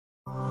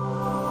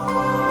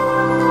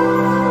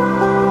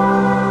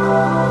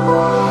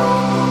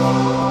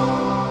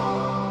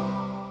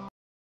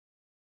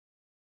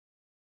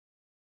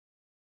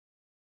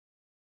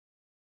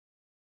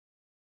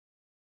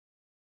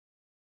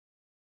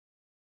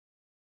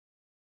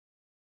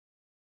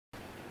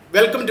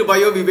Welcome to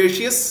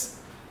BioVivacious.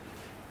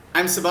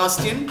 I'm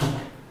Sebastian.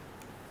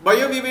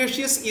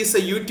 BioVivacious is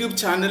a YouTube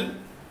channel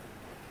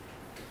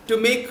to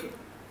make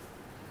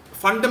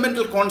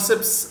fundamental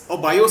concepts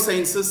of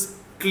biosciences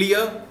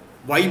clear,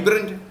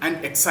 vibrant,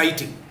 and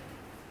exciting.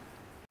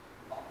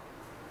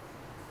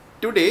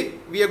 Today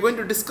we are going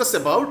to discuss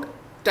about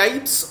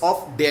types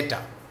of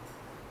data.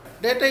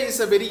 Data is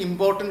a very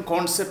important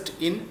concept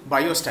in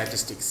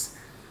biostatistics.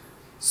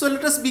 So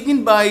let us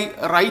begin by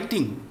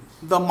writing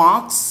the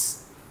marks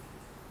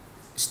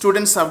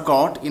students have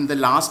got in the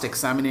last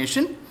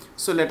examination.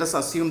 So let us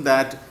assume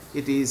that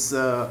it is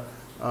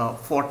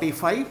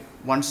 45.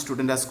 One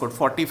student has got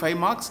 45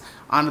 marks,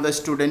 another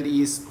student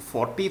is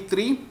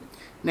 43.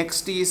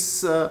 Next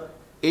is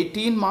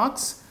 18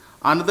 marks,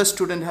 another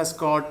student has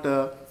got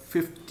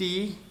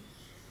 50,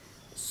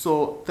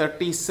 so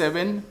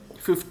 37,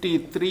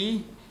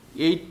 53,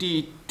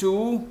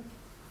 82,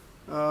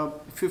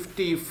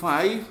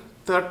 55,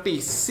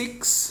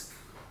 36,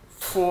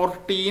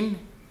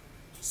 14,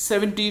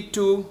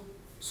 72,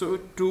 so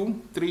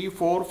 2, 3,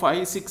 4,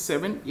 5, 6,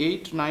 7,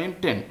 8, 9,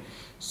 10.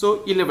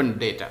 So 11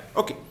 data.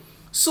 Okay.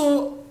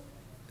 So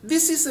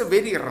this is a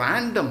very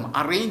random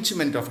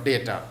arrangement of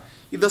data.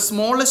 The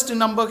smallest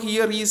number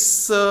here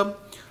is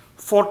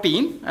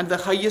 14 and the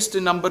highest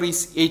number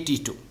is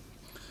 82.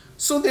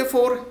 So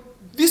therefore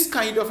this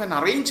kind of an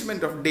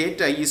arrangement of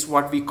data is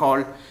what we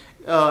call,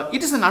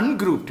 it is an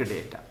ungrouped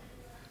data.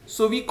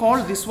 So we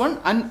call this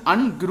one an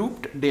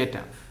ungrouped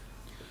data.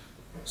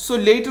 So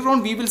later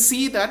on we will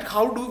see that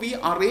how do we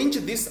arrange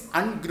this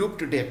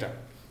ungrouped data.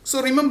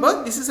 So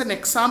remember, this is an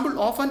example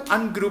of an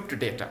ungrouped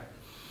data.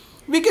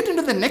 We get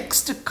into the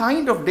next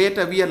kind of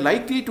data we are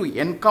likely to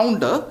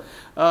encounter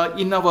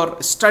in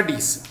our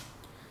studies.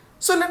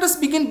 So let us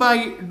begin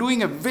by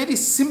doing a very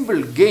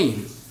simple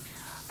game.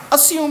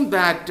 Assume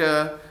that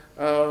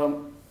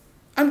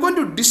I'm going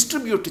to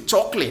distribute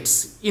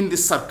chocolates in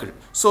this circle.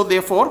 So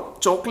therefore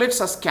chocolates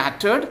are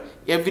scattered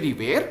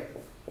everywhere.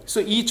 So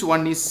each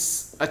one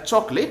is a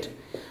chocolate,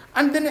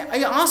 and then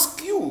I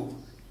ask you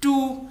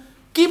to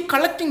keep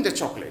collecting the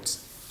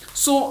chocolates.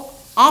 So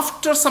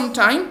after some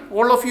time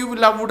all of you would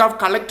have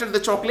collected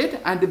the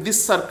chocolate, and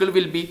this circle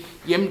will be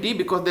empty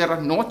because there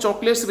are no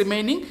chocolates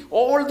remaining.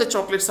 All the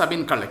chocolates have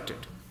been collected.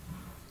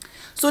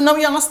 So now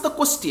we ask the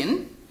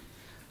question,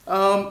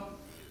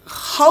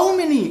 how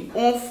many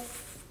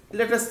of,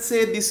 let us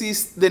say this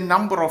is the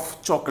number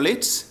of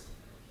chocolates.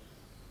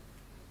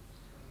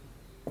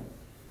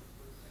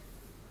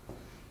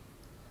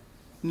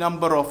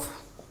 Number of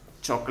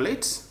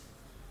chocolates,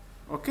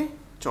 okay,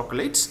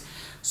 chocolates.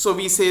 So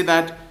we say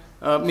that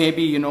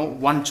maybe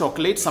one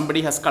chocolate,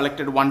 somebody has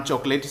collected one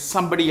chocolate,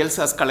 somebody else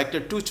has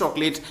collected two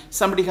chocolates,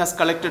 somebody has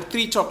collected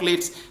three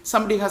chocolates,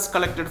 somebody has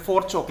collected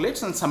four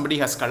chocolates, and somebody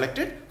has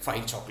collected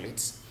 5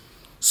 chocolates.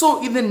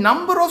 So in the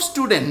number of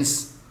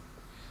students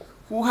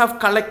who have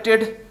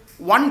collected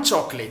one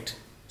chocolate,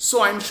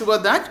 so I'm sure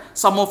that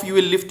some of you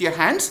will lift your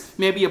hands,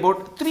 maybe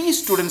about 3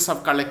 students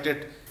have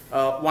collected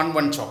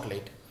one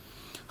chocolate.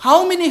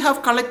 How many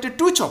have collected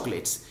 2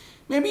 chocolates?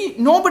 Maybe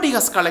nobody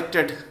has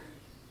collected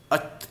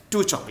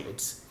 2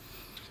 chocolates.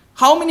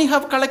 How many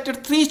have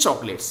collected 3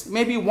 chocolates?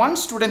 Maybe one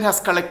student has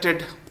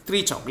collected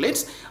 3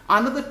 chocolates.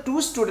 Another 2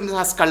 students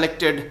has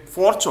collected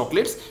 4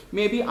 chocolates.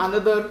 Maybe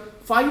another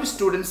 5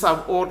 students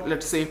have, or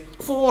let's say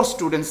 4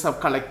 students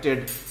have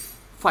collected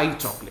 5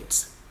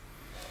 chocolates.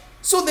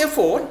 So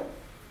therefore,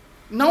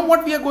 now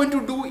what we are going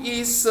to do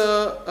is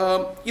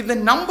in the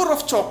number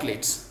of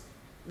chocolates,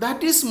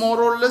 that is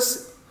more or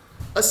less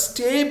a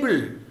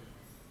stable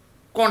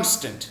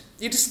constant.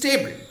 It is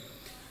stable.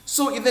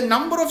 So the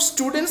number of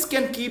students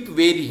can keep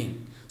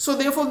varying. So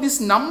therefore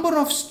this number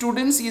of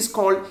students is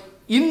called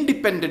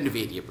independent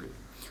variable.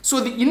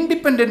 So the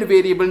independent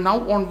variable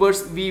now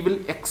onwards we will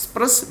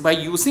express by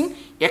using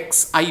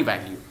xi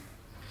value.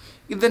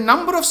 If the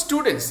number of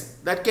students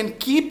that can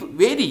keep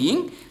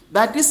varying,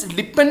 that is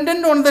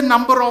dependent on the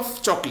number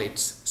of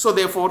chocolates. So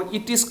therefore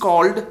it is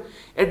called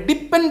a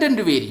dependent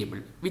variable,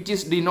 which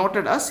is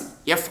denoted as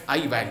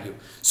fi value.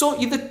 So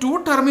in the two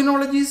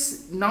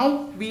terminologies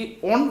now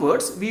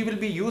onwards we will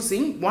be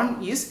using,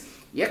 one is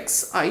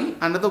xi,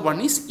 another one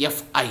is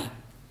fi.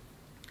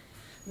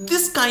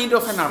 This kind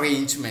of an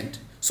arrangement,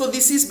 so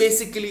this is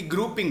basically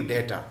grouping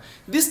data.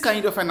 This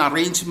kind of an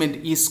arrangement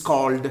is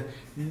called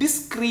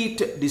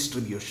discrete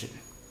distribution.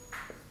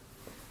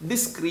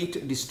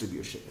 Discrete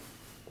distribution.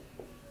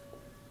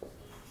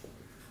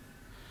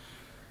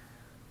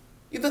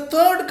 The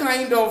third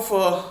kind of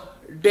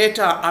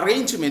data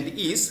arrangement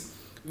is,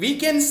 we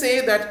can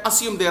say that,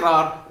 assume there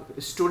are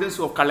students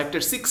who have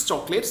collected 6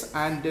 chocolates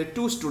and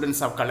 2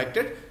 students have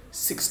collected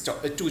 6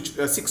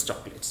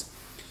 chocolates.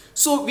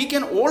 So we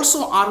can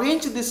also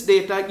arrange this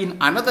data in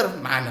another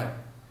manner.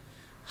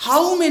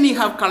 How many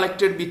have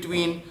collected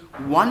between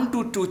 1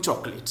 to 2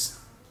 chocolates?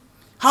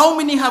 How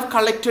many have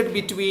collected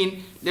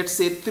between, let's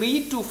say,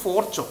 3 to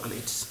 4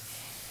 chocolates?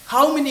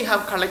 How many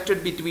have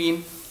collected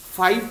between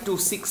 5 to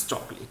 6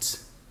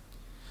 chocolates?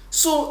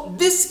 So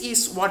this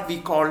is what we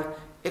call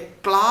a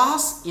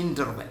class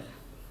interval.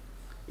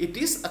 It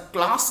is a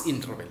class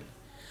interval.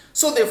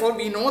 So therefore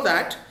we know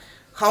that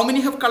how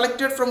many have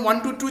collected from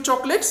 1 to 2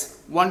 chocolates?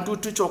 1 to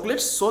 2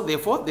 chocolates. So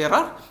therefore there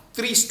are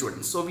 3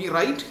 students. So we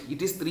write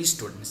it is 3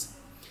 students.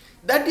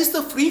 That is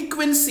the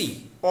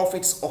frequency of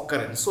its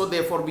occurrence. So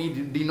therefore we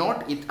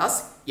denote it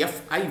as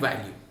Fi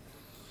value.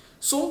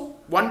 So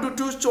 1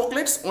 to 2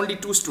 chocolates, only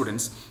 2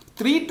 students.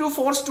 3 to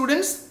 4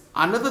 students,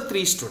 another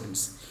 3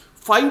 students.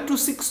 5 to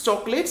 6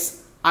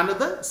 chocolates,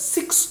 another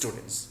 6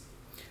 students.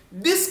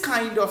 This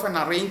kind of an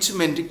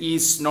arrangement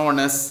is known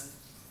as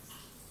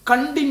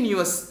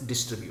continuous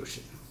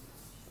distribution.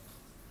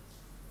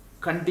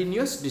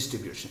 Continuous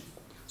distribution.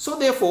 So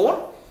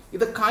therefore,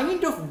 the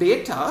kind of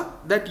data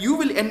that you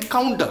will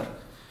encounter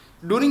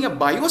during a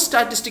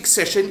biostatistics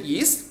session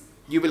is,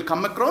 you will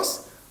come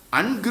across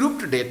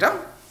ungrouped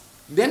data.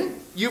 Then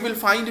you will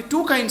find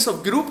 2 kinds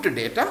of grouped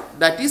data,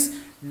 that is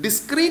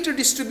discrete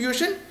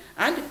distribution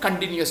and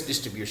continuous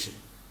distribution.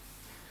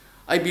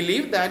 I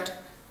believe that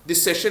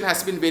this session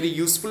has been very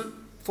useful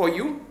for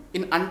you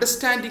in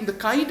understanding the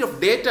kind of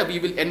data we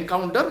will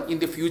encounter in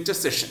the future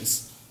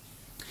sessions.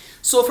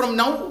 So from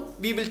now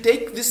we will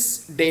take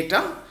this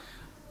data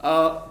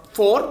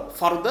for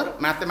further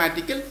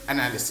mathematical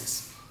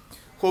analysis.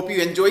 Hope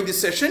you enjoy this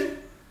session.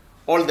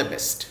 All the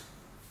best.